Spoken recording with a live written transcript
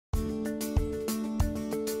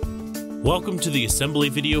Welcome to the assembly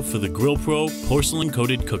video for the GrillPro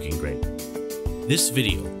porcelain-coated cooking grate. This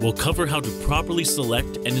video will cover how to properly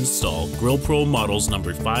select and install GrillPro models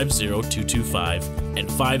numbered 50225 and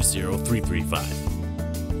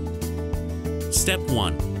 50335. Step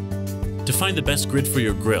 1. To find the best grid for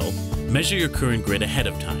your grill, measure your current grid ahead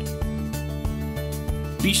of time.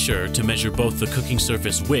 Be sure to measure both the cooking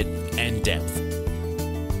surface width and depth.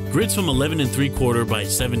 Grids from 11 3/4 by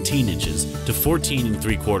 17 inches to 14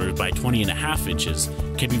 3/4 by 20.5 inches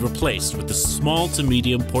can be replaced with the small to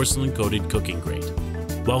medium porcelain-coated cooking grate,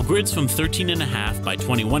 while grids from 13.5 by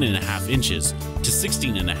 21.5 inches to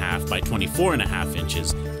 16.5 by 24.5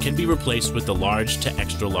 inches can be replaced with the large to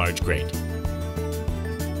extra large grate.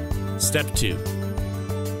 Step 2.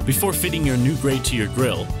 Before fitting your new grate to your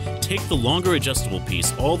grill, take the longer adjustable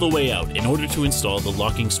piece all the way out in order to install the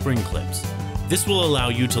locking spring clips. This will allow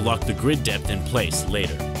you to lock the grid depth in place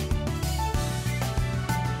later.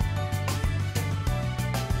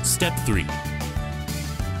 Step 3.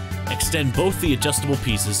 Extend both the adjustable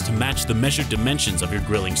pieces to match the measured dimensions of your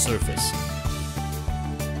grilling surface.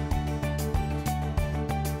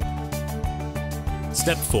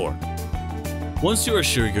 Step 4. Once you are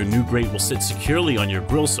sure your new grate will sit securely on your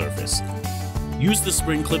grill surface, use the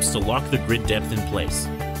spring clips to lock the grid depth in place.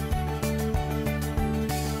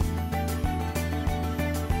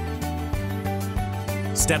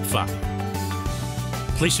 Step 5.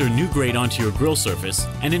 Place your new grate onto your grill surface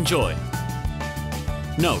and enjoy.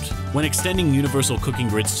 Note, when extending universal cooking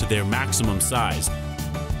grids to their maximum size,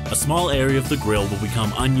 a small area of the grill will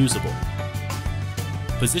become unusable.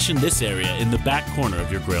 Position this area in the back corner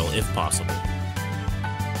of your grill if possible.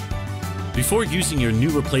 Before using your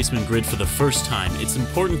new replacement grid for the first time, it's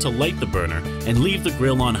important to light the burner and leave the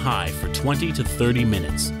grill on high for 20 to 30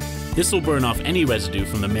 minutes. This will burn off any residue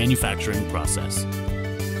from the manufacturing process.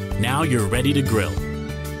 Now you're ready to grill.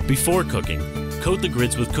 Before cooking, coat the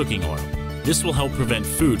grids with cooking oil. This will help prevent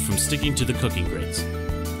food from sticking to the cooking grids.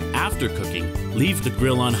 After cooking, leave the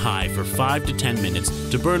grill on high for 5 to 10 minutes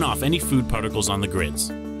to burn off any food particles on the grids.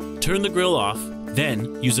 Turn the grill off,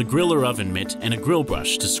 then use a grill or oven mitt and a grill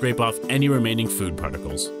brush to scrape off any remaining food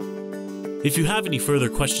particles. If you have any further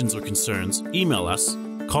questions or concerns, email us,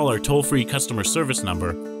 call our toll-free customer service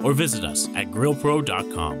number, or visit us at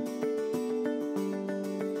grillpro.com.